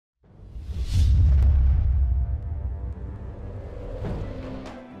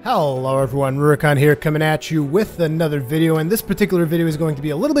Hello everyone, Rurikhan here coming at you with another video, and this particular video is going to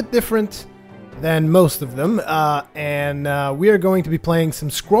be a little bit different than most of them, we are going to be playing some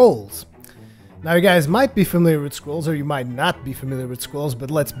Scrolls. Now you guys might be familiar with Scrolls, or you might not be familiar with Scrolls,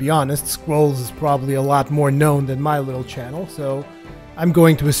 but let's be honest, Scrolls is probably a lot more known than my little channel, so I'm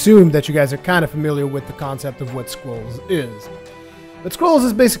going to assume that you guys are kind of familiar with the concept of what Scrolls is. But Scrolls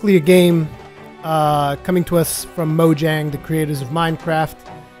is basically a game coming to us from Mojang, the creators of Minecraft.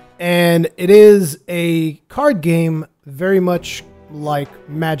 And it is a card game very much like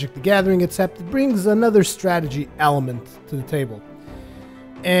Magic the Gathering, except it brings another strategy element to the table.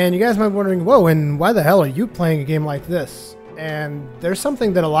 And you guys might be wondering, whoa, and why the hell are you playing a game like this? And there's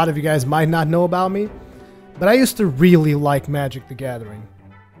something that a lot of you guys might not know about me, but I used to really like Magic the Gathering.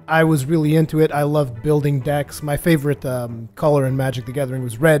 I was really into it. I loved building decks. My favorite color in Magic the Gathering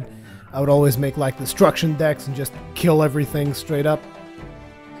was red. I would always make like destruction decks and just kill everything straight up.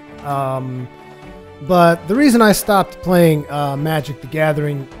 But the reason I stopped playing Magic the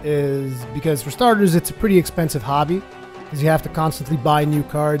Gathering is because, for starters, it's a pretty expensive hobby, because you have to constantly buy new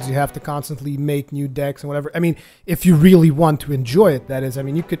cards, you have to constantly make new decks and whatever. I mean, if you really want to enjoy it, that is. I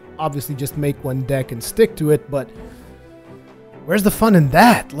mean, you could obviously just make one deck and stick to it, but where's the fun in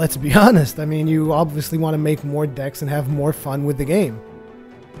that? Let's be honest. I mean, you obviously want to make more decks and have more fun with the game.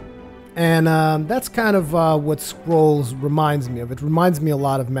 And that's kind of what Scrolls reminds me of. It reminds me a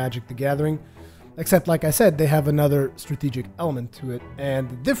lot of Magic the Gathering, except, like I said, they have another strategic element to it. And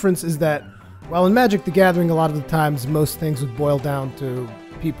the difference is that, while in Magic the Gathering, a lot of the times, most things would boil down to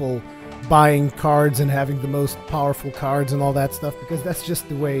people buying cards and having the most powerful cards and all that stuff, because that's just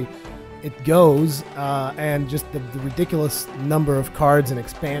the way it goes, and just the ridiculous number of cards and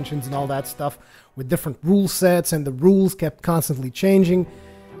expansions and all that stuff with different rule sets, and the rules kept constantly changing.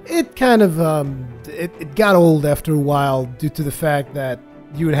 It kind of, it got old after a while due to the fact that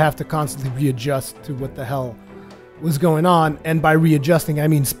you would have to constantly readjust to what the hell was going on, and by readjusting I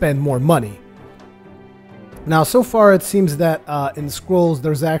mean spend more money. Now, so far it seems that in Scrolls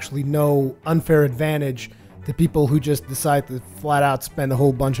there's actually no unfair advantage to people who just decide to flat out spend a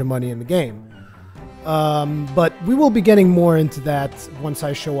whole bunch of money in the game. But we will be getting more into that once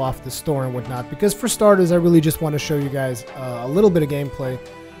I show off the store and whatnot, because for starters I really just want to show you guys a little bit of gameplay.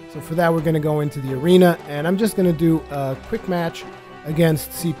 So for that, we're going to go into the arena, and I'm just going to do a quick match against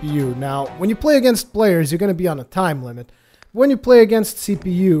CPU. Now, when you play against players, you're going to be on a time limit. When you play against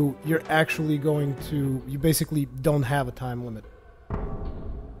CPU, you're actually going to, you basically don't have a time limit.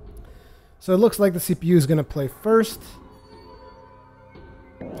 So it looks like the CPU is going to play first.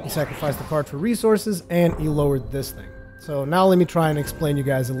 He sacrificed the card for resources, and he lowered this thing. So now let me try and explain you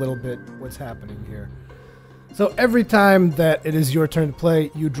guys a little bit what's happening here. So every time that it is your turn to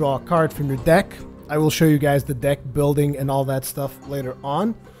play, you draw a card from your deck. I will show you guys the deck building and all that stuff later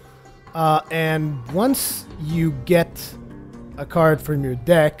on. And once you get a card from your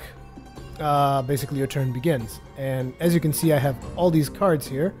deck, basically your turn begins. And as you can see, I have all these cards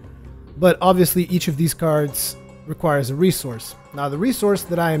here, but obviously each of these cards requires a resource. Now, the resource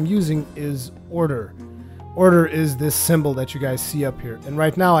that I am using is order. Order is this symbol that you guys see up here. And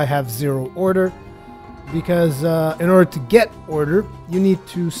right now I have 0 order, because in order to get order, you need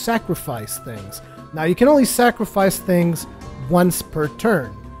to sacrifice things. Now, you can only sacrifice things once per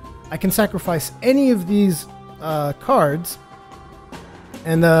turn. I can sacrifice any of these cards,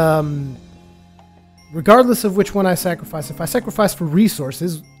 and regardless of which one I sacrifice, if I sacrifice for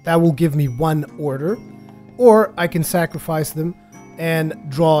resources, that will give me 1 order, or I can sacrifice them and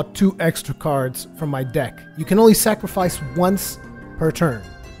draw 2 extra cards from my deck. You can only sacrifice once per turn.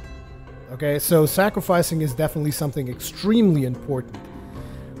 Okay, so sacrificing is definitely something extremely important.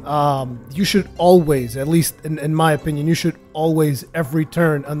 You should always, at least in my opinion, you should always, every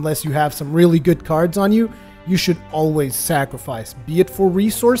turn, unless you have some really good cards on you, you should always sacrifice, be it for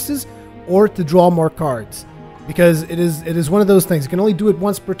resources or to draw more cards. Because it is one of those things, you can only do it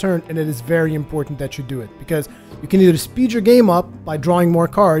once per turn, and it is very important that you do it. Because you can either speed your game up by drawing more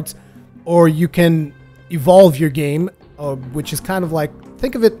cards, or you can evolve your game, which is kind of like,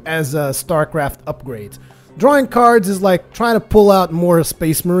 think of it as StarCraft upgrades. Drawing cards is like trying to pull out more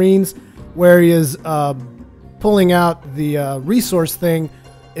Space Marines, whereas pulling out the resource thing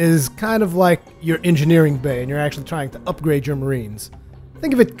is kind of like your engineering bay, and you're actually trying to upgrade your Marines.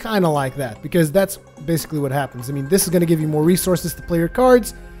 Think of it kind of like that, because that's basically what happens. I mean, this is going to give you more resources to play your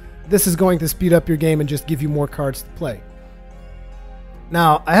cards. This is going to speed up your game and just give you more cards to play.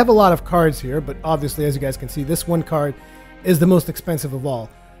 Now, I have a lot of cards here, but obviously, as you guys can see, this one card is the most expensive of all.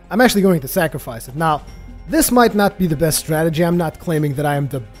 I'm actually going to sacrifice it. Now, this might not be the best strategy. I'm not claiming that I am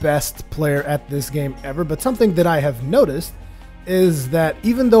the best player at this game ever, but something that I have noticed is that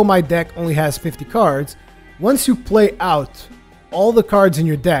even though my deck only has 50 cards, once you play out all the cards in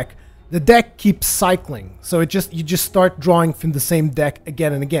your deck, the deck keeps cycling. So you just start drawing from the same deck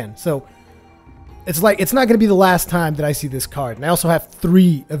again and again. So it's like it's not going to be the last time that I see this card. And I also have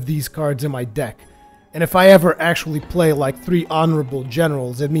 3 of these cards in my deck. And if I ever actually play like 3 honorable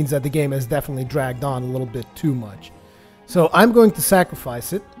generals, it means that the game has definitely dragged on a little bit too much. So I'm going to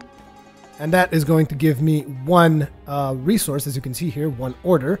sacrifice it. And that is going to give me 1 resource, as you can see here, 1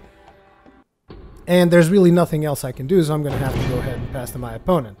 order. And there's really nothing else I can do, so I'm going to have to go ahead and pass to my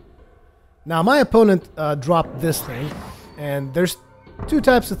opponent. Now, my opponent dropped this thing, and there's 2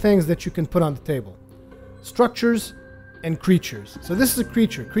 types of things that you can put on the table. Structures and creatures. So this is a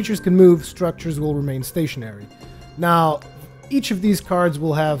creature. Creatures can move, structures will remain stationary. Now, each of these cards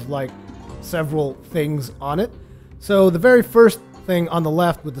will have like several things on it. So the very first thing on the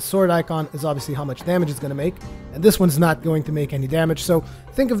left with the sword icon is obviously how much damage it's going to make, and this one's not going to make any damage. So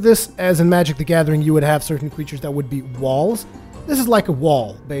think of this as in Magic the Gathering you would have certain creatures that would be walls. This is like a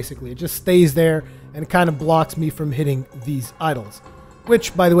wall, basically. It just stays there and kind of blocks me from hitting these idols,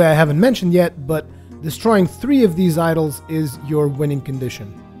 which, by the way, I haven't mentioned yet, but destroying 3 of these idols is your winning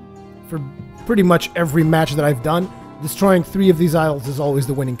condition. For pretty much every match that I've done, destroying 3 of these idols is always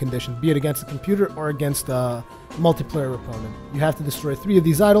the winning condition, be it against a computer or against a multiplayer opponent. You have to destroy 3 of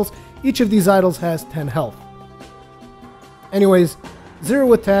these idols. Each of these idols has 10 health. Anyways,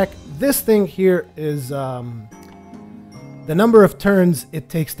 0 attack. This thing here is the number of turns it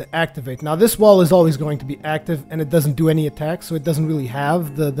takes to activate. Now, this wall is always going to be active, and it doesn't do any attacks, so it doesn't really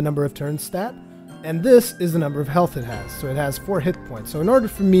have the number of turns stat. And this is the number of health it has. So it has 4 hit points. So in order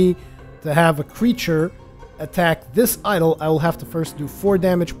for me to have a creature attack this idol, I will have to first do 4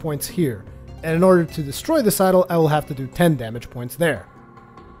 damage points here. And in order to destroy this idol, I will have to do 10 damage points there.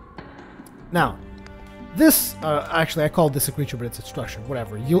 Now, this, actually I called this a creature, but it's a structure,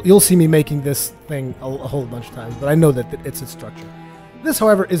 whatever. You'll see me making this thing a whole bunch of times, but I know that it's a structure. This,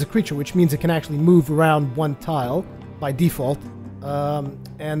 however, is a creature, which means it can actually move around 1 tile by default.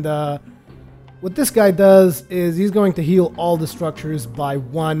 What this guy does is he's going to heal all the structures by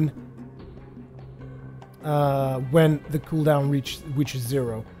 1 when the cooldown reaches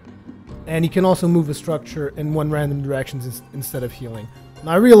 0. And he can also move a structure in 1 random direction instead of healing.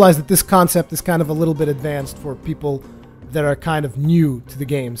 Now, I realize that this concept is kind of a little bit advanced for people that are kind of new to the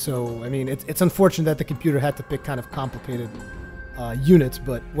game. So, I mean, it's unfortunate that the computer had to pick kind of complicated units,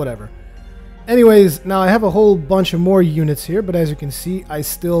 but whatever. Anyways, now I have a whole bunch of more units here, but as you can see, I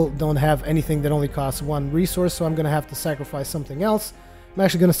still don't have anything that only costs 1 resource, so I'm going to have to sacrifice something else. I'm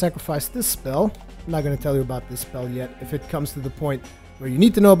actually going to sacrifice this spell. I'm not going to tell you about this spell yet. If it comes to the point where you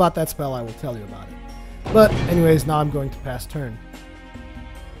need to know about that spell, I will tell you about it. But anyways, now I'm going to pass turn.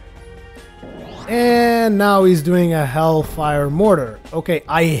 And now he's doing a Hellfire Mortar. Okay,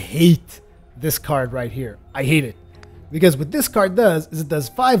 I hate this card right here. I hate it. Because what this card does is it does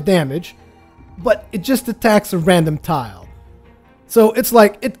 5 damage, but it just attacks a random tile. So it's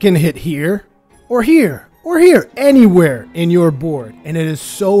like it can hit here, or here, or here, anywhere in your board. And it is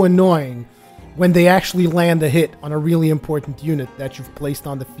so annoying when they actually land a hit on a really important unit that you've placed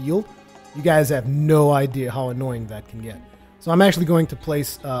on the field. You guys have no idea how annoying that can get. So I'm actually going to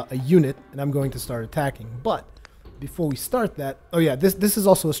place a unit, and I'm going to start attacking. But before we start that, oh yeah, this is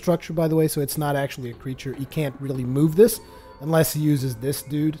also a structure, by the way, so it's not actually a creature. He can't really move this unless he uses this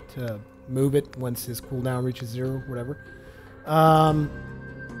dude to move it once his cooldown reaches 0, whatever. And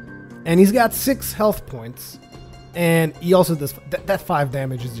he's got 6 health points, and he also does that 5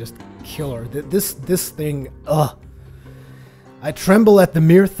 damage is just killer. This thing, ugh. I tremble at the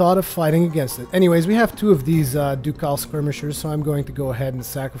mere thought of fighting against it. Anyways, we have 2 of these Ducal Skirmishers, so I'm going to go ahead and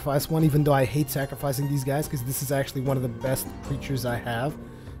sacrifice one, even though I hate sacrificing these guys, because this is actually one of the best creatures I have,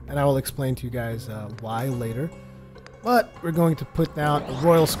 and I will explain to you guys why later. But we're going to put down a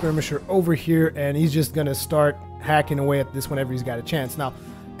Royal Skirmisher over here, and he's just going to start hacking away at this whenever he's got a chance. Now,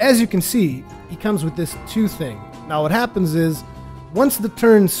 as you can see, he comes with this 2 thing. Now, what happens is, once the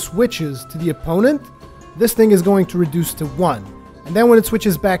turn switches to the opponent, this thing is going to reduce to 1. And then when it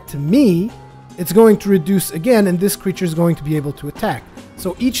switches back to me, it's going to reduce again, and this creature is going to be able to attack.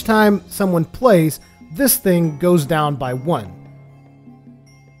 So each time someone plays, this thing goes down by 1.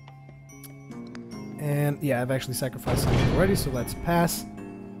 And yeah, I've actually sacrificed something already, so let's pass.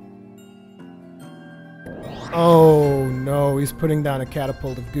 Oh no, he's putting down a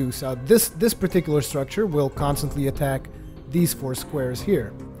Catapult of Goose. This particular structure will constantly attack these 4 squares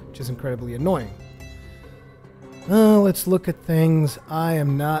here, which is incredibly annoying. Let's look at things. I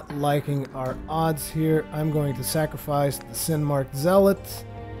am not liking our odds here. I'm going to sacrifice the Sin-Marked Zealot,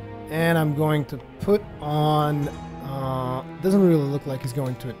 and I'm going to put on Doesn't really look like he's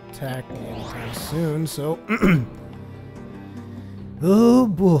going to attack me anytime soon, so... Oh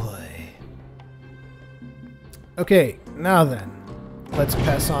boy. Okay, now then. Let's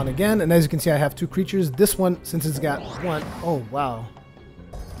pass on again, and as you can see I have two creatures. This one, since it's got one... Oh, wow.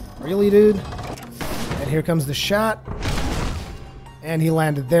 Really, dude? And here comes the shot. And he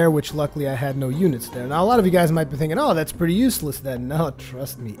landed there, which luckily I had no units there. Now, a lot of you guys might be thinking, oh, that's pretty useless then. No,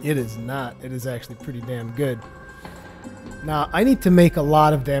 trust me, it is not. It is actually pretty damn good. Now, I need to make a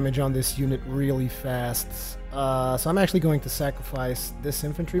lot of damage on this unit really fast. So I'm actually going to sacrifice this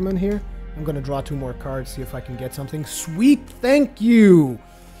infantryman here. I'm going to draw 2 more cards, see if I can get something. Sweet, thank you!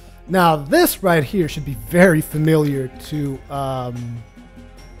 Now, this right here should be very familiar to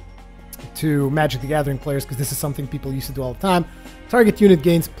Magic the Gathering players, because this is something people used to do all the time. Target unit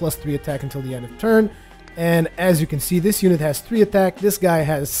gains +3 attack until the end of turn. And as you can see, this unit has 3 attack. This guy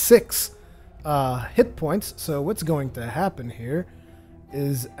has 6 hit points. So what's going to happen here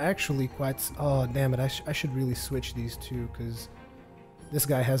is actually quite... Oh, damn it. I should really switch these two, because this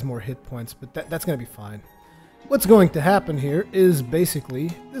guy has more hit points. But that's going to be fine. What's going to happen here is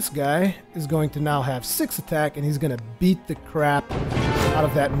basically this guy is going to now have 6 attack, and he's going to beat the crap out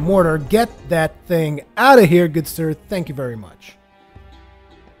of that mortar. Get that thing out of here, good sir. Thank you very much.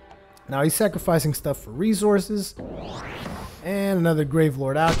 Now he's sacrificing stuff for resources. And another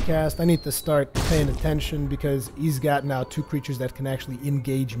Gravelord Outcast. I need to start paying attention because he's got now 2 creatures that can actually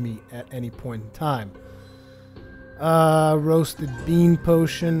engage me at any point in time. Roasted Bean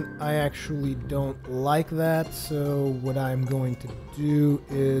Potion. I actually don't like that. So what I'm going to do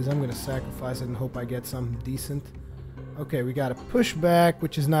is I'm going to sacrifice it and hope I get something decent. Okay, we got a pushback,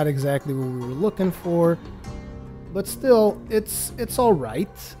 which is not exactly what we were looking for. But still, it's all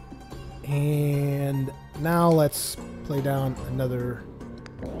right. And now let's play down another,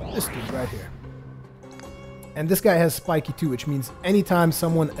 this dude right here. And this guy has spiky too, which means anytime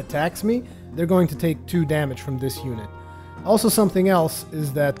someone attacks me, they're going to take 2 damage from this unit. Also, something else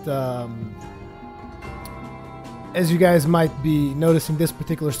is that, as you guys might be noticing, this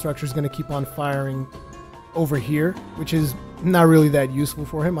particular structure is going to keep on firing over here, which is not really that useful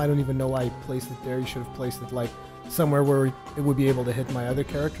for him. I don't even know why he placed it there. He should have placed it like somewhere where it would be able to hit my other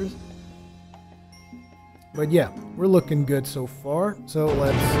characters. But yeah, we're looking good so far. So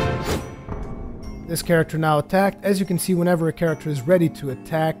let's... This character now attacked. As you can see, whenever a character is ready to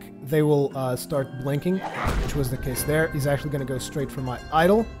attack, they will start blinking, which was the case there. He's actually going to go straight for my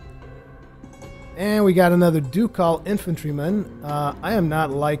idol. And we got another Ducal Infantryman. I am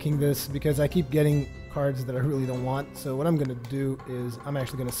not liking this because I keep getting cards that I really don't want. So what I'm going to do is I'm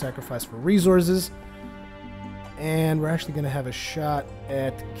actually going to sacrifice for resources. And we're actually going to have a shot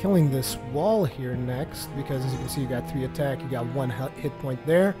at killing this wall here next, because as you can see, you got 3 attack, you got 1 hit point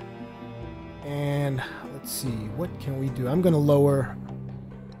there. And let's see, what can we do? I'm going to lower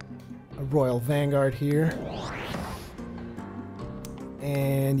a Royal Vanguard here.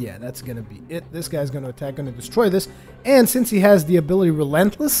 And yeah, that's going to be it. This guy's going to attack, going to destroy this. And since he has the ability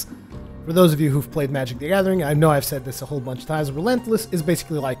Relentless, for those of you who've played Magic the Gathering, I know I've said this a whole bunch of times, Relentless is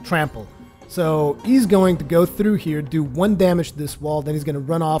basically like Trample. So he's going to go through here, do 1 damage to this wall, then he's going to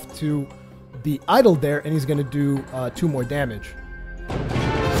run off to the idol there, and he's going to do 2 more damage.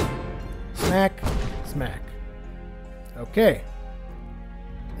 Smack, smack. Okay.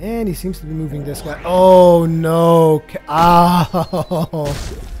 And he seems to be moving this guy. Oh, no.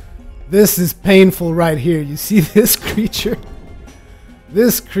 Oh. This is painful right here. You see this creature?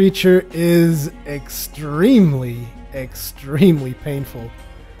 This creature is extremely, extremely painful.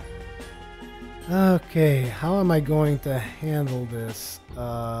 Okay, how am I going to handle this?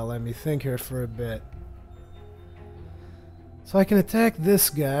 Let me think here for a bit. So I can attack this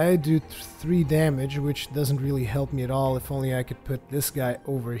guy, do 3 damage, which doesn't really help me at all. If only I could put this guy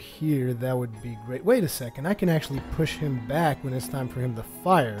over here, that would be great. Wait a second, I can actually push him back when it's time for him to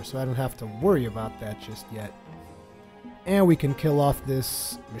fire, so I don't have to worry about that just yet. And we can kill off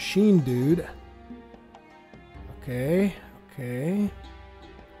this machine dude. Okay, okay.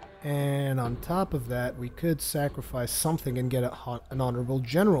 And on top of that, we could sacrifice something and get an honorable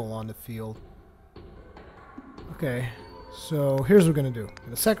general on the field. Okay, so here's what we're going to do. I'm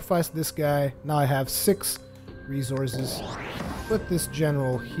going to sacrifice this guy. Now I have 6 resources. Put this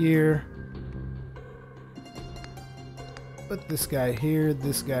general here. Put this guy here,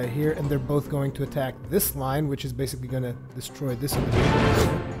 and they're both going to attack this line, which is basically going to destroy this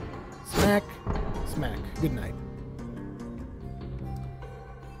individual. Smack, smack. Good night.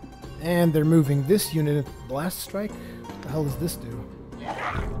 And they're moving this unit. Blast Strike? What the hell does this do?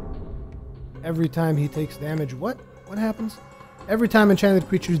 Every time he takes damage, what? What happens? Every time enchanted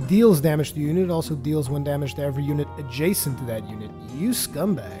creatures deals damage to the unit, it also deals 1 damage to every unit adjacent to that unit. You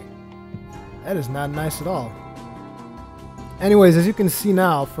scumbag. That is not nice at all. Anyways, as you can see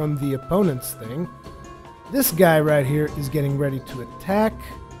now from the opponent's thing, this guy right here is getting ready to attack.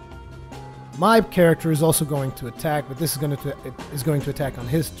 My character is also going to attack, but this is going to attack on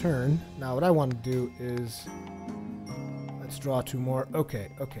his turn. Now what I want to do is... let's draw 2 more. Okay,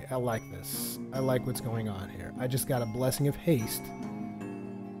 I like this. I like what's going on here. I just got a Blessing of Haste.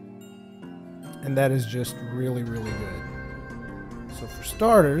 And that is just really, really good. So for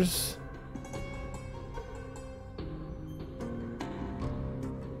starters...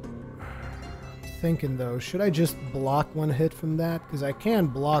 thinking though, should I just block 1 hit from that? Because I can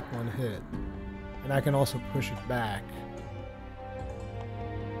block 1 hit. And I can also push it back.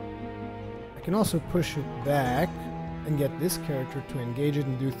 I can also push it back and get this character to engage it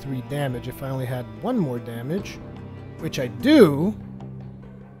and do 3 damage if I only had 1 more damage. Which I do.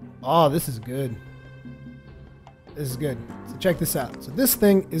 Oh, this is good. This is good. So check this out. So this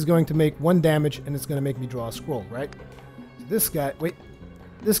thing is going to make 1 damage and it's going to make me draw a scroll, right? So this guy, wait.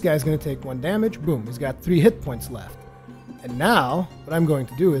 This guy's going to take 1 damage. Boom, he's got 3 hit points left. And now, what I'm going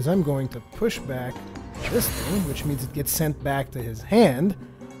to do is I'm going to push back this thing, which means it gets sent back to his hand.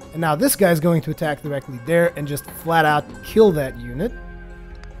 And now this guy's going to attack directly there and just flat out kill that unit.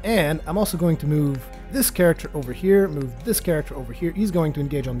 And I'm also going to move this character over here, move this character over here. He's going to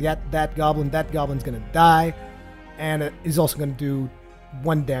engage on that goblin. That goblin's going to die. And he's also going to do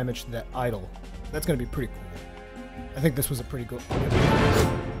 1 damage to that idol. That's going to be pretty cool. I think this was a pretty good...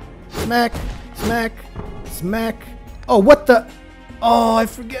 Smack! Smack! Smack! Oh, what the... Oh, I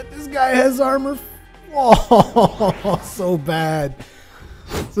forget this guy has armor. Oh, so bad.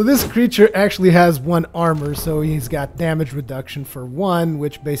 So this creature actually has 1 armor, so he's got damage reduction for 1,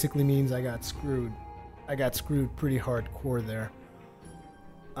 which basically means I got screwed. I got screwed pretty hardcore there.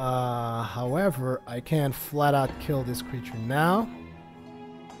 However, I can flat out kill this creature now.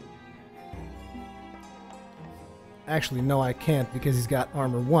 Actually, no, I can't because he's got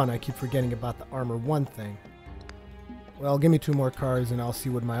armor 1. I keep forgetting about the armor 1 thing. Well, give me 2 more cards and I'll see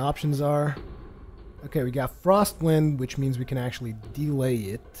what my options are. Okay, we got Frostwind, which means we can actually delay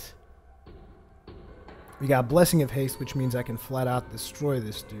it. We got Blessing of Haste, which means I can flat out destroy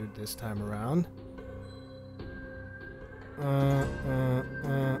this dude this time around.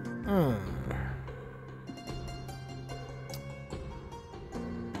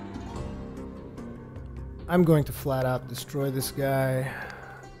 I'm going to flat out destroy this guy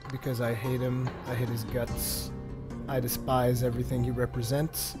because I hate him. I hate his guts. I despise everything he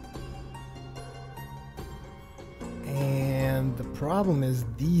represents. And the problem is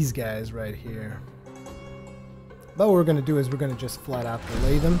these guys right here. But what we're going to do is we're going to just flat out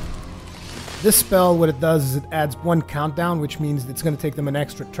delay them. This spell, what it does is it adds 1 countdown, which means it's going to take them an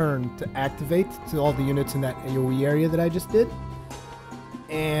extra turn to activate to all the units in that AoE area that I just did.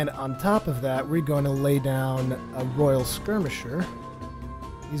 And on top of that, we're going to lay down a Royal Skirmisher.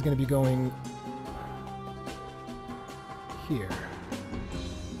 He's going to be going here.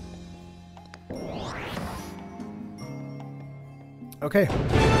 Okay,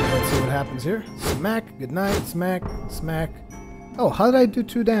 let's see what happens here. Smack, good night, smack, smack. Oh, how did I do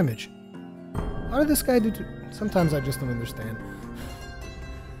 2 damage? How did this guy do 2? Sometimes I just don't understand.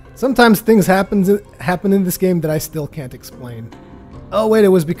 Sometimes things happen in this game that I still can't explain. Oh wait, it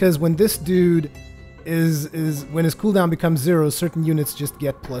was because when this dude when his cooldown becomes 0, certain units just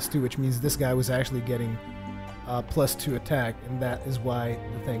get +2, which means this guy was actually getting +2 attack, and that is why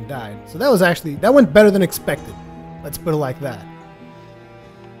the thing died. So that went better than expected. Let's put it like that.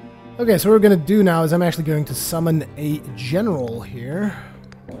 Okay, so what we're gonna do now is I'm actually going to summon a general here.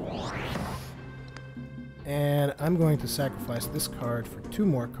 And I'm going to sacrifice this card for 2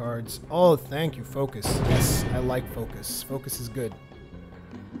 more cards. Oh, thank you, Focus. Yes, I like Focus. Focus is good.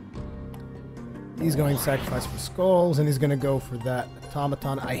 He's going to sacrifice for skulls, and he's going to go for that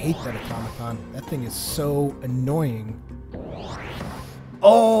automaton. I hate that automaton. That thing is so annoying.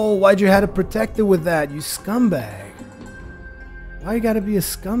 Oh, why'd you have to protect it with that, you scumbag? Why you gotta be a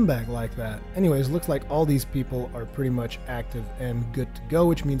scumbag like that? Anyways, looks like all these people are pretty much active and good to go,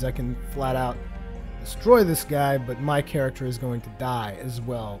 which means I can flat out destroy this guy, but my character is going to die as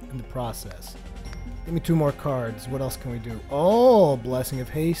well in the process. Give me 2 more cards. What else can we do? Oh, Blessing of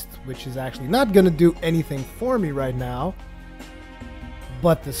Haste, which is actually not going to do anything for me right now,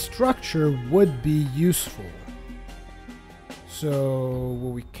 but the structure would be useful. So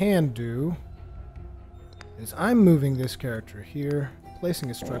what we can do is I'm moving this character here, placing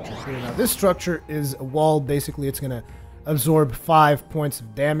a structure here. Now this structure is a wall. Basically, it's going to absorb 5 points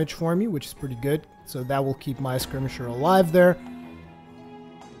of damage for me, which is pretty good. So that will keep my skirmisher alive there.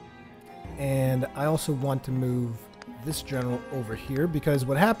 And I also want to move this general over here, because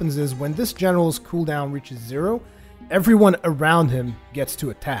what happens is when this general's cooldown reaches 0, everyone around him gets to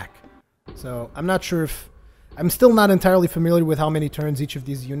attack. So I'm not sure if... I'm still not entirely familiar with how many turns each of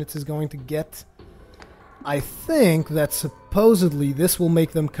these units is going to get. I think that supposedly this will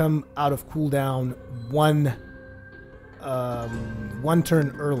make them come out of cooldown one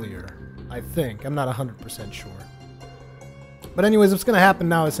turn earlier. I think. I'm not 100% sure. But anyways, what's going to happen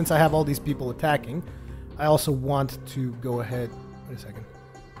now is, since I have all these people attacking, I also want to go ahead... Wait a second.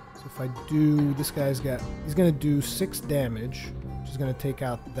 So if I do... This guy's got... He's going to do 6 damage, which is going to take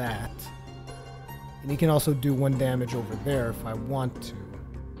out that. And he can also do 1 damage over there if I want to.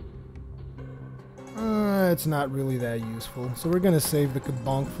 It's not really that useful. So we're going to save the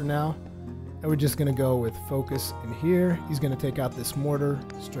Kabonk for now. And we're just going to go with focus in here. He's going to take out this mortar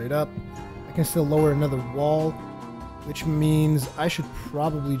straight up. I can still lower another wall, which means I should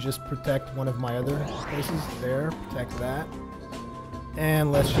probably just protect one of my other places. There, protect that.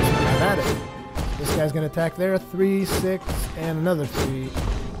 And let's just have at it. This guy's going to attack there. 3, 6, and another 3,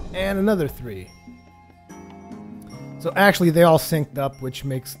 and another 3. So actually they all synced up, which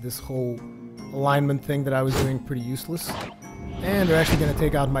makes this whole alignment thing that I was doing pretty useless. And they're actually going to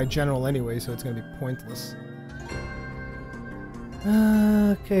take out my general anyway, so it's going to be pointless.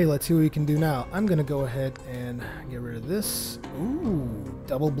 Okay, let's see what we can do now. I'm going to go ahead and get rid of this. Ooh,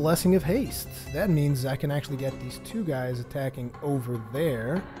 double blessing of haste. That means I can actually get these 2 guys attacking over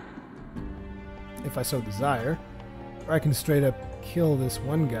there, if I so desire. Or I can straight up kill this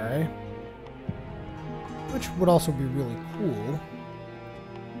one guy, which would also be really cool.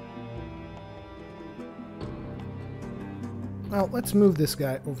 Now, let's move this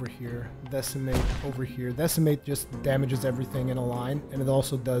guy over here. Decimate over here. Decimate just damages everything in a line, and it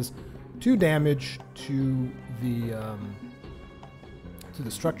also does 2 damage to the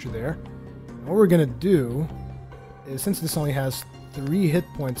structure there. And what we're gonna do is, since this only has 3 hit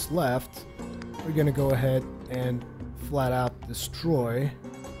points left, we're gonna go ahead and flat out destroy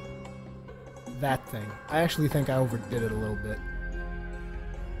that thing. I actually think I overdid it a little bit.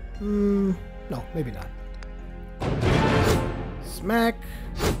 No, maybe not. Smack.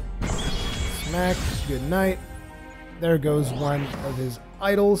 Smack. Good night. There goes one of his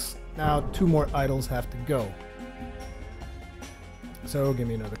idols. Now 2 more idols have to go. So give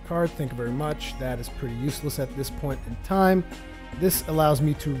me another card. Thank you very much. That is pretty useless at this point in time. This allows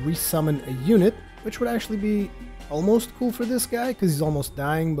me to resummon a unit, which would actually be almost cool for this guy because he's almost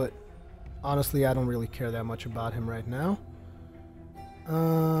dying, but honestly I don't really care that much about him right now.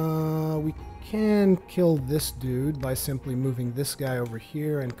 We can kill this dude by simply moving this guy over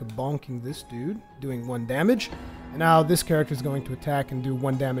here and kabonking this dude, doing 1 damage. And now this character is going to attack and do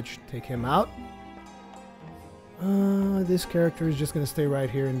 1 damage to take him out. This character is just going to stay right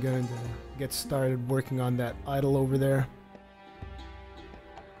here and going to get started working on that idol over there.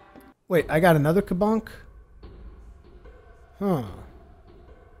 Wait, I got another kabonk? Huh.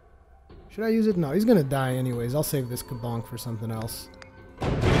 Should I use it? No, he's going to die anyways. I'll save this kabonk for something else.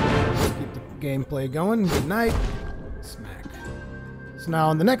 Keep the gameplay going. Good night. Smack. So now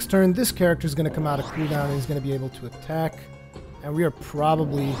on the next turn, this character is going to come out of cooldown and he's going to be able to attack. And we are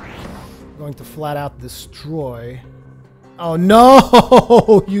probably going to flat out destroy. Oh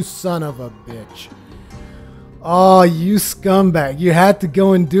no! You son of a bitch. Oh, you scumbag. You had to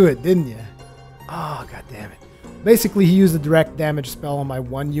go and do it, didn't you? Oh, god damn it. Basically, he used a direct damage spell on my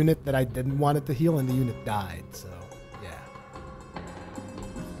 1 unit that I didn't want it to heal, and the unit died, so yeah.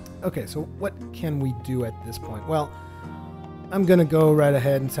 Okay, so what can we do at this point? Well, I'm gonna go right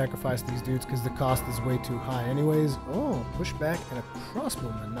ahead and sacrifice these dudes because the cost is way too high anyways. Oh, pushback and a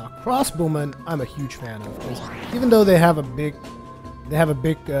crossbowman. Now, crossbowman, I'm a huge fan of because even though they have a big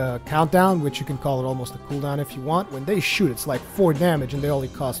countdown, which you can call it almost a cooldown if you want, when they shoot, it's like 4 damage and they only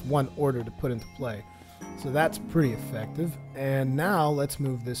cost 1 order to put into play. So that's pretty effective. And now let's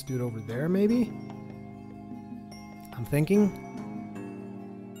move this dude over there, maybe? I'm thinking.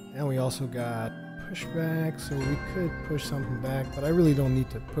 And we also got pushback, so we could push something back, but I really don't need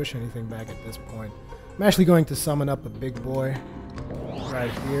to push anything back at this point. I'm actually going to summon up a big boy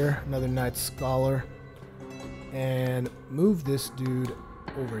right here, another Knight Scholar, and move this dude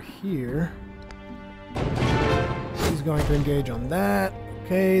over here. He's going to engage on that.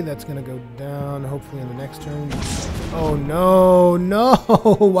 Okay, that's going to go down, hopefully in the next turn. Oh no, no!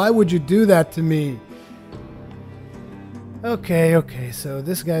 Why would you do that to me? Okay, so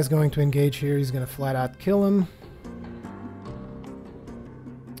this guy's going to engage here. He's going to flat out kill him.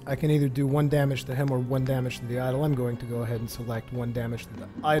 I can either do 1 damage to him or 1 damage to the idol. I'm going to go ahead and select 1 damage to the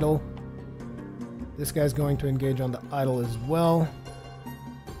idol. This guy's going to engage on the idol as well.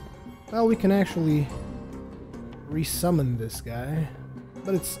 Well, we can actually resummon this guy,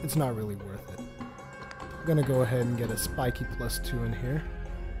 but it's not really worth it. I'm gonna go ahead and get a spiky +2 in here.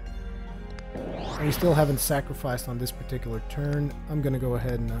 And we still haven't sacrificed on this particular turn. I'm gonna go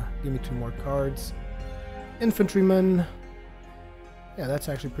ahead and give me 2 more cards. Infantryman. Yeah, that's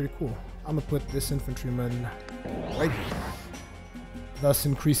actually pretty cool. I'm gonna put this infantryman right here, thus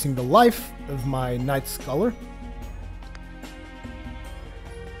increasing the life of my Knight Sculler.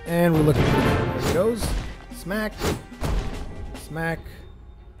 And we're looking pretty good. There he goes. Smack. Smack.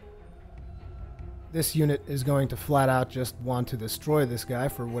 This unit is going to flat out just want to destroy this guy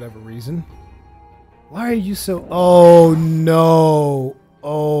for whatever reason. Why are you so... Oh, no.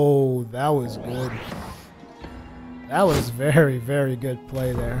 Oh, that was good. That was very, very good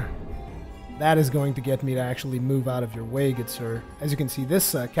play there. That is going to get me to actually move out of your way, good sir. As you can see,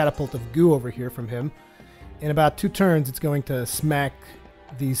 this catapult of goo over here from him, in about 2 turns, it's going to smack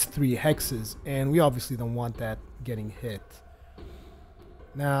these 3 hexes, and we obviously don't want that getting hit.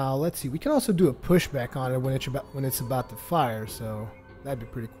 Now, let's see. We can also do a pushback on it when it's about to fire, so that'd be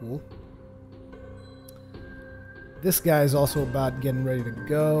pretty cool. This guy is also about getting ready to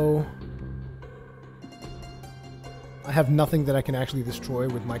go. I have nothing that I can actually destroy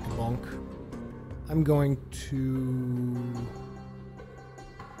with my Kabonk. I'm going to...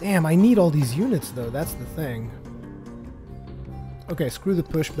 Damn, I need all these units, though. That's the thing. Okay, screw the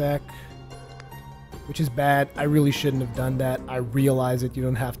pushback, which is bad. I really shouldn't have done that. I realize it. You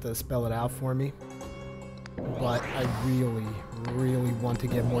don't have to spell it out for me. But I really, really want to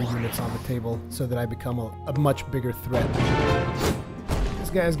get more units on the table so that I become a much bigger threat. This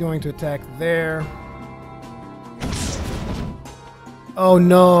guy's going to attack there. Oh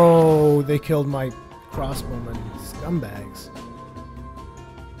no! They killed my crossbowmen. Scumbags.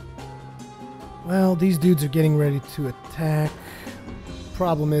 Well, these dudes are getting ready to attack.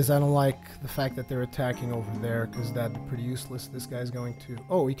 Problem is, I don't like the fact that they're attacking over there, because that'd be pretty useless. This guy's going to...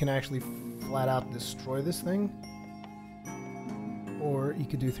 Oh, he can actually flat out destroy this thing. Or he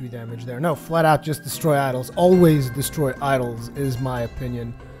could do 3 damage there. No, flat out just destroy idols. Always destroy idols, is my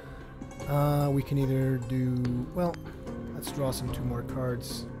opinion. We can either do... Well, let's draw some 2 more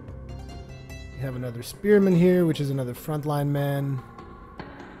cards. We have another spearman here, which is another frontline man.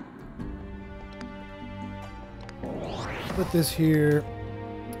 Put this here.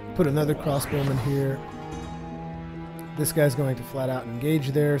 Put another crossbowman here. This guy's going to flat out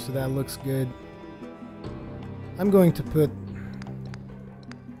engage there, so that looks good. I'm going to put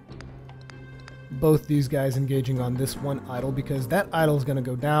both these guys engaging on this one idol, because that idol is going to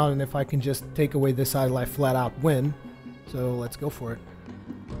go down, and if I can just take away this idol, I flat out win. So let's go for it.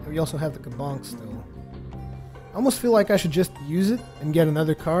 And we also have the Kabonk still. I almost feel like I should just use it and get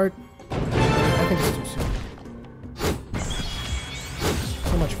another card. I think it's too soon.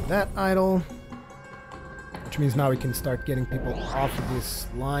 So much for that idol. Which means now we can start getting people off of this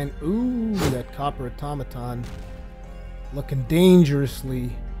line. Ooh, that copper automaton. Looking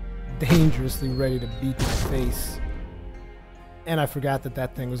dangerously ready to beat my face. And I forgot that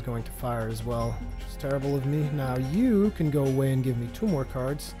that thing was going to fire as well, which is terrible of me. Now you can go away and give me 2 more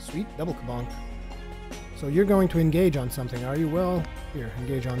cards. Sweet, double Kabonk. So you're going to engage on something, are you? Well, here,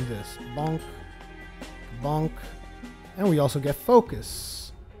 engage on this. Bonk, bonk. And we also get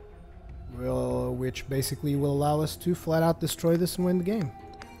focus, which basically will allow us to flat out destroy this and win the game.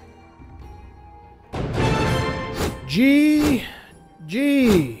 GG.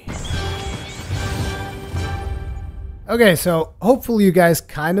 Okay, so hopefully you guys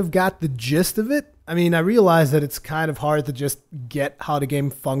kind of got the gist of it. I mean, I realize that it's kind of hard to just get how the game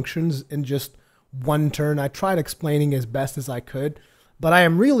functions in just 1 turn. I tried explaining as best as I could, but I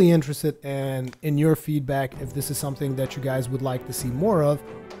am really interested in your feedback if this is something that you guys would like to see more of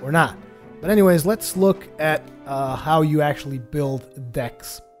or not. But anyways, let's look at how you actually build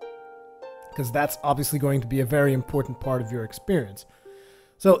decks, because that's obviously going to be a very important part of your experience.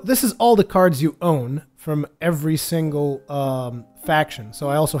 So this is all the cards you own from every single faction. So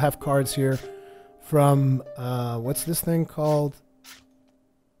I also have cards here from, what's this thing called?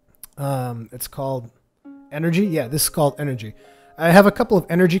 It's called Energy. Yeah, this is called Energy. I have a couple of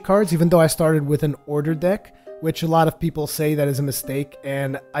Energy cards, even though I started with an Order deck, which a lot of people say that is a mistake.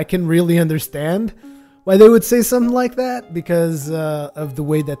 And I can really understand why they would say something like that, because of the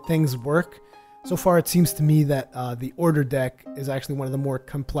way that things work. So far, it seems to me that the Order deck is actually one of the more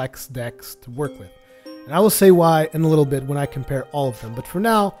complex decks to work with. And I will say why in a little bit when I compare all of them. But for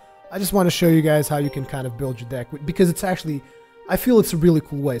now, I just want to show you guys how you can kind of build your deck, because it's actually, I feel it's a really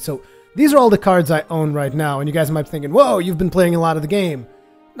cool way. So these are all the cards I own right now. And you guys might be thinking, whoa, you've been playing a lot of the game.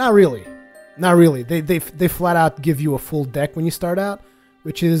 Not really. Not really. They flat out give you a full deck when you start out,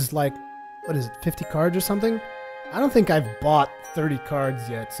 which is like, what is it, 50 cards or something? I don't think I've bought 30 cards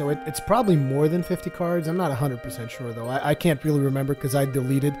yet, so it's probably more than 50 cards. I'm not 100% sure, though. I can't really remember because I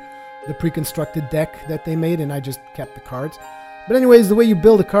deleted the pre-constructed deck that they made, and I just kept the cards. But anyways, the way you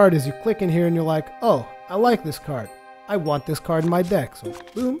build a card is you click in here, and you're like, oh, I like this card. I want this card in my deck. So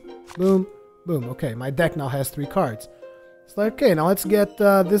boom, boom, boom. Okay, my deck now has 3 cards. It's like, okay, now let's get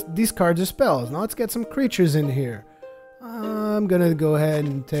these cards are spells. Now let's get some creatures in here. I'm gonna go ahead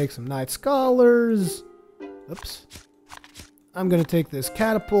and take some Night Scholars. Oops. I'm gonna take this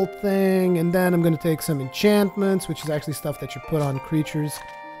catapult thing, and then I'm gonna take some enchantments, which is actually stuff that you put on creatures.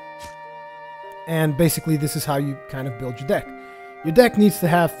 And basically, this is how you kind of build your deck. Your deck needs to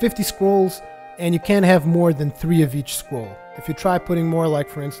have 50 scrolls, and you can't have more than 3 of each scroll. If you try putting more, like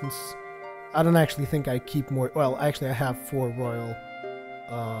for instance, I don't actually think I keep more. Well, actually, I have 4 royal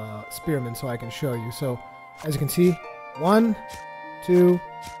spearmen, so I can show you. So, as you can see, 1, 2,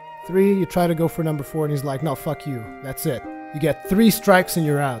 3. You try to go for number 4, and he's like, no, fuck you. That's it. You get 3 strikes and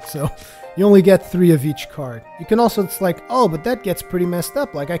you're out. So you only get 3 of each card. You can also, it's like, oh, but that gets pretty messed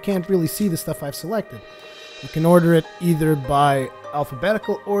up. Like, I can't really see the stuff I've selected. You can order it either by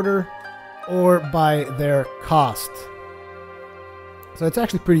alphabetical order or by their cost. So it's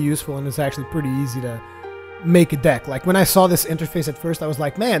actually pretty useful, and it's actually pretty easy to make a deck. Like, when I saw this interface at first, I was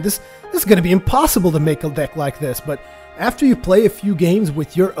like, man, this is going to be impossible to make a deck like this. But after you play a few games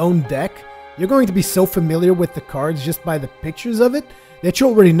with your own deck, you're going to be so familiar with the cards just by the pictures of it that you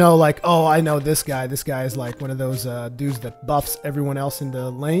already know, like, oh, I know this guy. This guy is like one of those dudes that buffs everyone else in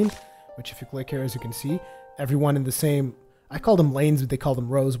the lane, which if you click here, as you can see, everyone in the same, I call them lanes, but they call them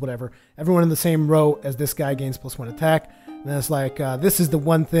rows, whatever. Everyone in the same row as this guy gains +1 attack. And then it's like, this is the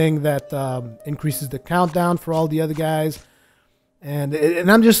one thing that increases the countdown for all the other guys. And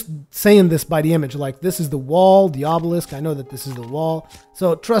I'm just saying this by the image, like this is the wall, the obelisk. I know that this is the wall.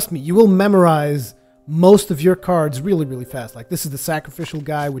 So trust me, you will memorize most of your cards really, really fast. Like this is the sacrificial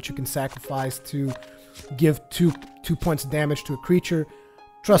guy, which you can sacrifice to give two points of damage to a creature.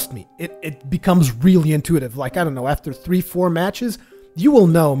 Trust me, it becomes really intuitive. Like, I don't know, after 3-4 matches, you will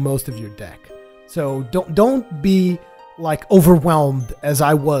know most of your deck. So don't be like overwhelmed as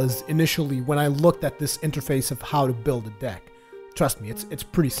I was initially when I looked at this interface of how to build a deck. Trust me, it's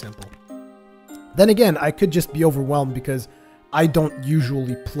pretty simple. Then again, I could just be overwhelmed because I don't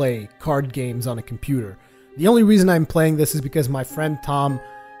usually play card games on a computer. The only reason I'm playing this is because my friend Tom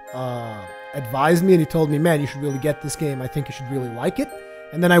advised me, and he told me, man, you should really get this game. I think you should really like it.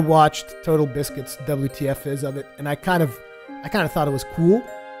 And then I watched Total Biscuit's WTF is of it, and I kind of thought it was cool.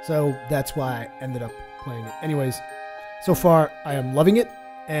 So that's why I ended up playing it. Anyways, so far I am loving it,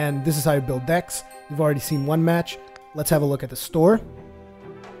 and this is how you build decks. You've already seen one match. Let's have a look at the store.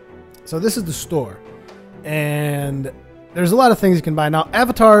 So this is the store, and there's a lot of things you can buy. Now,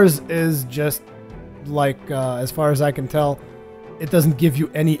 avatars is just like, as far as I can tell, it doesn't give you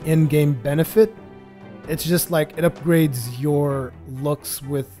any in-game benefit. It's just like it upgrades your looks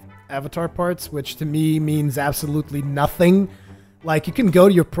with avatar parts, which to me means absolutely nothing. Like, you can go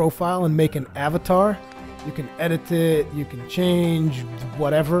to your profile and make an avatar. You can edit it, you can change,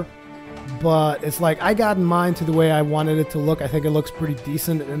 whatever. But it's like, I got mine to the way I wanted it to look. I think it looks pretty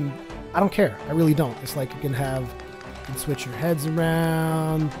decent, and I don't care. I really don't. It's like you can switch your heads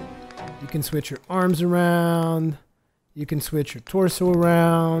around. You can switch your arms around. You can switch your torso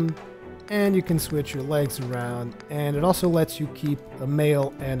around. And you can switch your legs around. And it also lets you keep a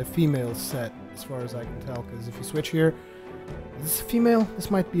male and a female set, as far as I can tell. Because if you switch here, is this a female? This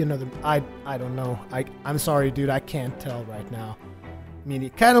might be another. I don't know. I'm sorry, dude. I can't tell right now. I mean, you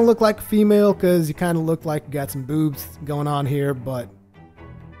kind of look like a female because you kind of look like you got some boobs going on here, but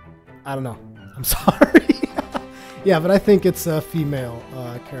I don't know. I'm sorry. Yeah, but I think it's a female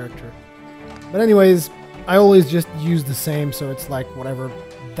character. But anyways, I always just use the same, so it's like whatever.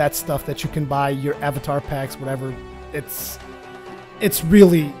 That stuff that you can buy, your avatar packs, whatever. It's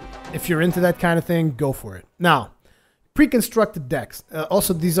really, if you're into that kind of thing, go for it. Now, pre-constructed decks.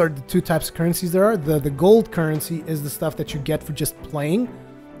 Also, these are the 2 types of currencies there are. The gold currency is the stuff that you get for just playing.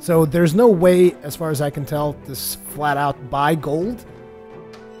 So there's no way, as far as I can tell, to flat out buy gold.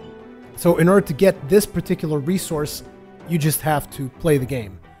 So in order to get this particular resource, you just have to play the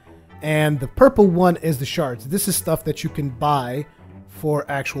game. And the purple one is the shards. This is stuff that you can buy for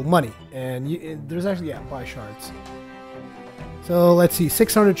actual money. And there's actually, yeah, buy shards. So let's see,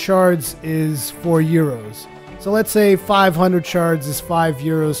 600 shards is 4 euros. So let's say 500 shards is 5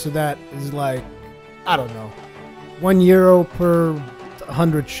 euros, so that is like, I don't know, 1 euro per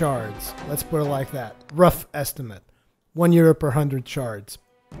 100 shards. Let's put it like that. Rough estimate. 1 euro per 100 shards.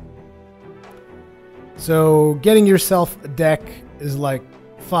 So getting yourself a deck is like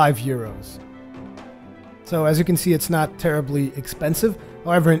 €5. So as you can see, it's not terribly expensive.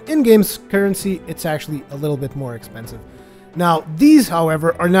 However, in in-game currency, it's actually a little bit more expensive. Now, these,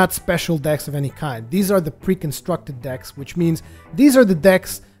 however, are not special decks of any kind. These are the pre-constructed decks, which means these are the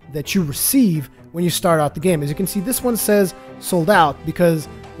decks that you receive when you start out the game. As you can see, this one says sold out because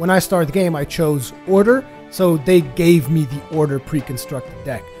when I started the game, I chose order, so they gave me the order pre-constructed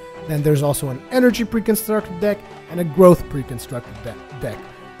deck. Then there's also an energy pre-constructed deck and a growth pre-constructed deck.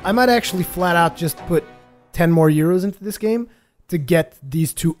 I might actually flat out just put 10 more euros into this game to get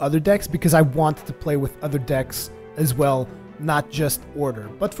these two other decks because I want to play with other decks as well, not just order.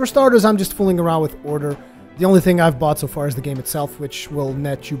 But for starters, I'm just fooling around with order. The only thing I've bought so far is the game itself, which will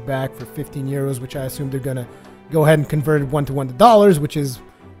net you back for 15 euros, which I assume they're gonna go ahead and convert it 1-to-1 to dollars, which is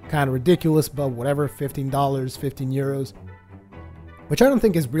kind of ridiculous, but whatever, $15, 15 euros, which I don't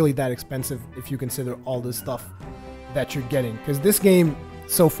think is really that expensive if you consider all this stuff that you're getting, because this game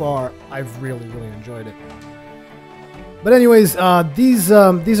so far I've really enjoyed it. But anyways, these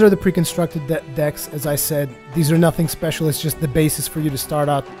are the pre-constructed decks. As I said, these are nothing special. It's just the basis for you to start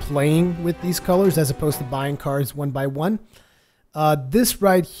out playing with these colors as opposed to buying cards one by one. This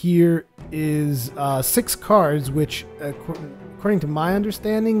right here is 6 cards, which according to my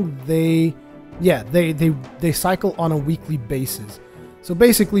understanding, they cycle on a weekly basis. So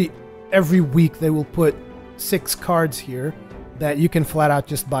basically, every week they will put 6 cards here that you can flat out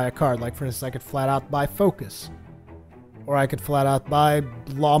just buy a card. Like for instance, I could flat out buy Focus. Or I could flat out buy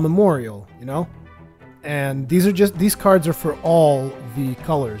Law Memorial, you know? And these cards are for all the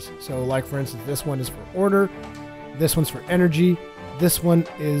colors. So like for instance, this one is for order, this one's for energy, this one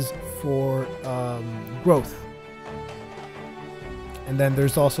is for growth. And then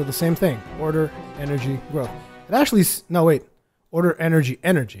there's also the same thing, order, energy, growth. It actually, no wait, order, energy,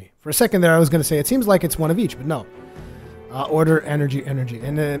 energy. For a second there I was going to say it seems like it's one of each, but no. Order, energy, energy.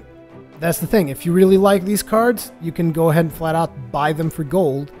 And that's the thing. If you really like these cards, you can go ahead and flat out buy them for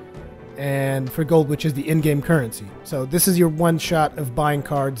gold, which is the in-game currency. So this is your one shot of buying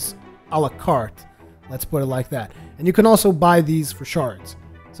cards a la carte. Let's put it like that. And you can also buy these for shards.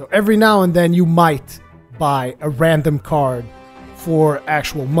 So every now and then you might buy a random card for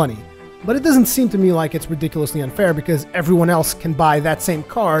actual money. But it doesn't seem to me like it's ridiculously unfair because everyone else can buy that same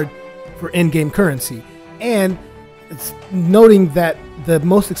card for in-game currency. And it's noting that the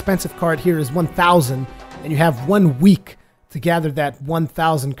most expensive card here is 1,000, and you have 1 week to gather that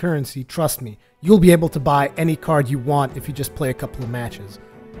 1,000 currency. Trust me, you'll be able to buy any card you want if you just play a couple of matches.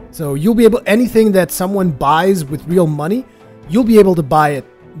 So you'll be able, anything that someone buys with real money, you'll be able to buy it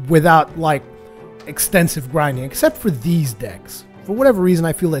without like extensive grinding, except for these decks. For whatever reason,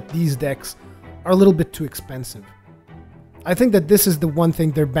 I feel that these decks are a little bit too expensive. I think that this is the one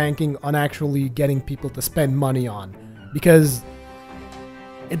thing they're banking on actually getting people to spend money on, because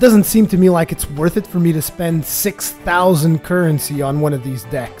it doesn't seem to me like it's worth it for me to spend 6,000 currency on one of these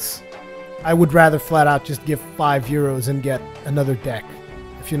decks. I would rather flat out just give 5 euros and get another deck,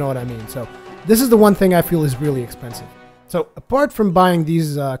 if you know what I mean. So this is the one thing I feel is really expensive. So apart from buying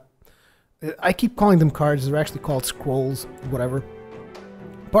these, I keep calling them cards, they're actually called scrolls, whatever.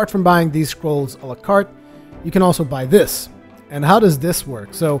 Apart from buying these scrolls a la carte, you can also buy this. And how does this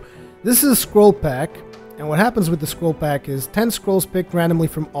work? So this is a scroll pack, and what happens with the scroll pack is 10 scrolls picked randomly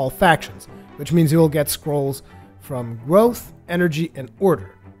from all factions, which means you will get scrolls from growth, energy, and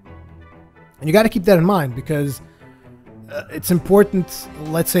order. And you got to keep that in mind because it's important.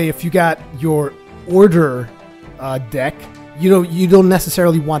 Let's say if you got your order deck, you don't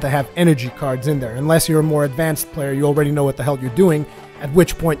necessarily want to have energy cards in there unless you're a more advanced player. You already know what the hell you're doing, at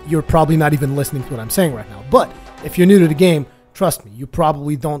which point you're probably not even listening to what I'm saying right now. But if you're new to the game, trust me, you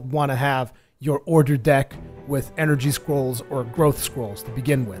probably don't want to have your order deck with energy scrolls or growth scrolls to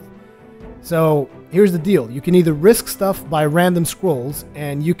begin with. So here's the deal. You can either risk stuff by random scrolls,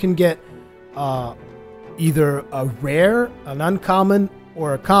 and you can get either a rare, an uncommon,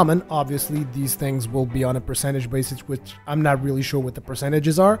 or a common. Obviously, these things will be on a percentage basis, which I'm not really sure what the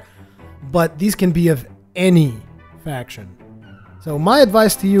percentages are, but these can be of any faction. So my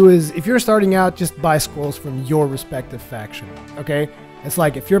advice to you is, if you're starting out, just buy scrolls from your respective faction, okay? It's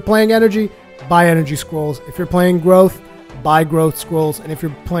like, if you're playing energy, buy energy scrolls. If you're playing growth, buy growth scrolls. And if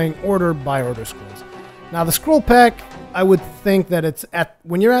you're playing order, buy order scrolls. Now, the scroll pack, I would think that it's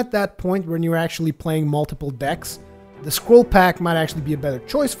when you're at that point when you're actually playing multiple decks, the scroll pack might actually be a better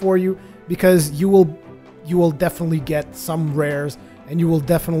choice for you, because you will definitely get some rares, and you will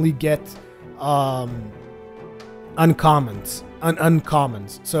definitely get uncommons.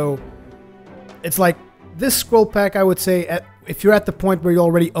 So it's like this scroll pack, I would say, if you're at the point where you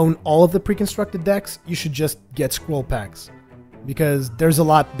already own all of the pre-constructed decks, you should just get scroll packs. because there's a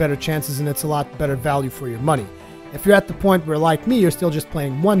lot better chances and it's a lot better value for your money. If you're at the point where, like me, you're still just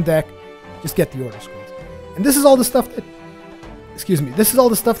playing one deck, just get the order scrolls. And this is all the stuff that, this is all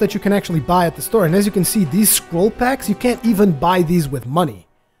the stuff that you can actually buy at the store. And as you can see, these scroll packs, you can't even buy these with money.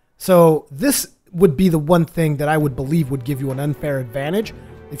 So this would be the one thing that I would believe would give you an unfair advantage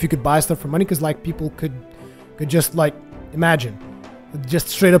if you could buy stuff for money, because like people could just like, imagine, just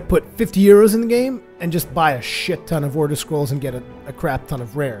straight up put 50 euros in the game and just buy a shit ton of order scrolls and get a crap ton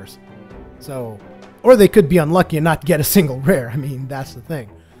of rares. So, or they could be unlucky and not get a single rare. I mean, that's the thing.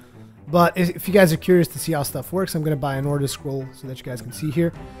 But if you guys are curious to see how stuff works, I'm going to buy an order scroll so that you guys can see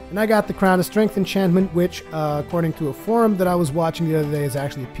here. And I got the Crown of Strength enchantment, which, according to a forum that I was watching the other day, is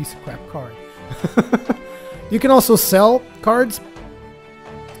actually a piece of crap card. You can also sell cards.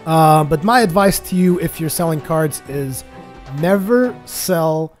 But my advice to you if you're selling cards is never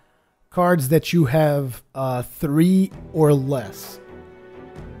sell cards that you have 3 or less.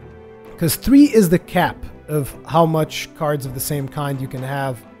 Because 3 is the cap of how much cards of the same kind you can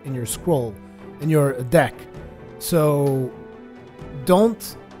have in your scroll, in your deck. So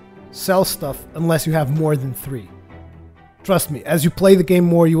don't sell stuff unless you have more than 3. Trust me, as you play the game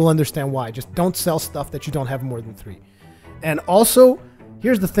more, you will understand why. Just don't sell stuff that you don't have more than 3. And also,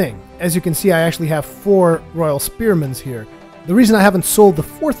 here's the thing. As you can see, I actually have 4 Royal Spearmans here. The reason I haven't sold the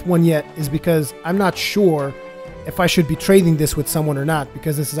 4th one yet is because I'm not sure if I should be trading this with someone or not,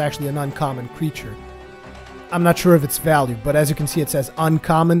 because this is actually an uncommon creature. I'm not sure of its value, but as you can see, it says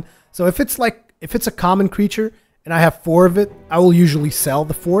uncommon. So if it's a common creature and I have 4 of it, I will usually sell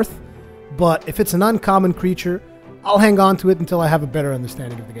the 4th. But if it's an uncommon creature, I'll hang on to it until I have a better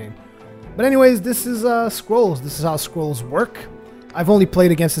understanding of the game. But anyways, this is scrolls. This is how scrolls work. I've only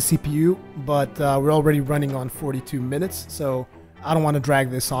played against the CPU, but we're already running on 42 minutes, so I don't want to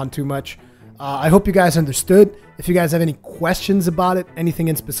drag this on too much. I hope you guys understood. If you guys have any questions about it, anything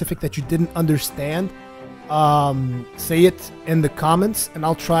in specific that you didn't understand, say it in the comments, and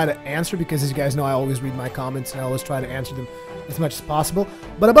I'll try to answer, because as you guys know, I always read my comments, and I always try to answer them as much as possible.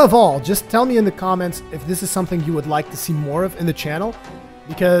 But above all, just tell me in the comments if this is something you would like to see more of in the channel,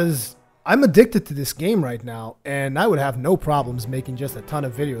 because I'm addicted to this game right now, and I would have no problems making just a ton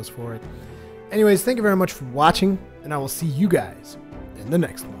of videos for it. Anyways, thank you very much for watching, and I will see you guys in the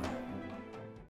next one.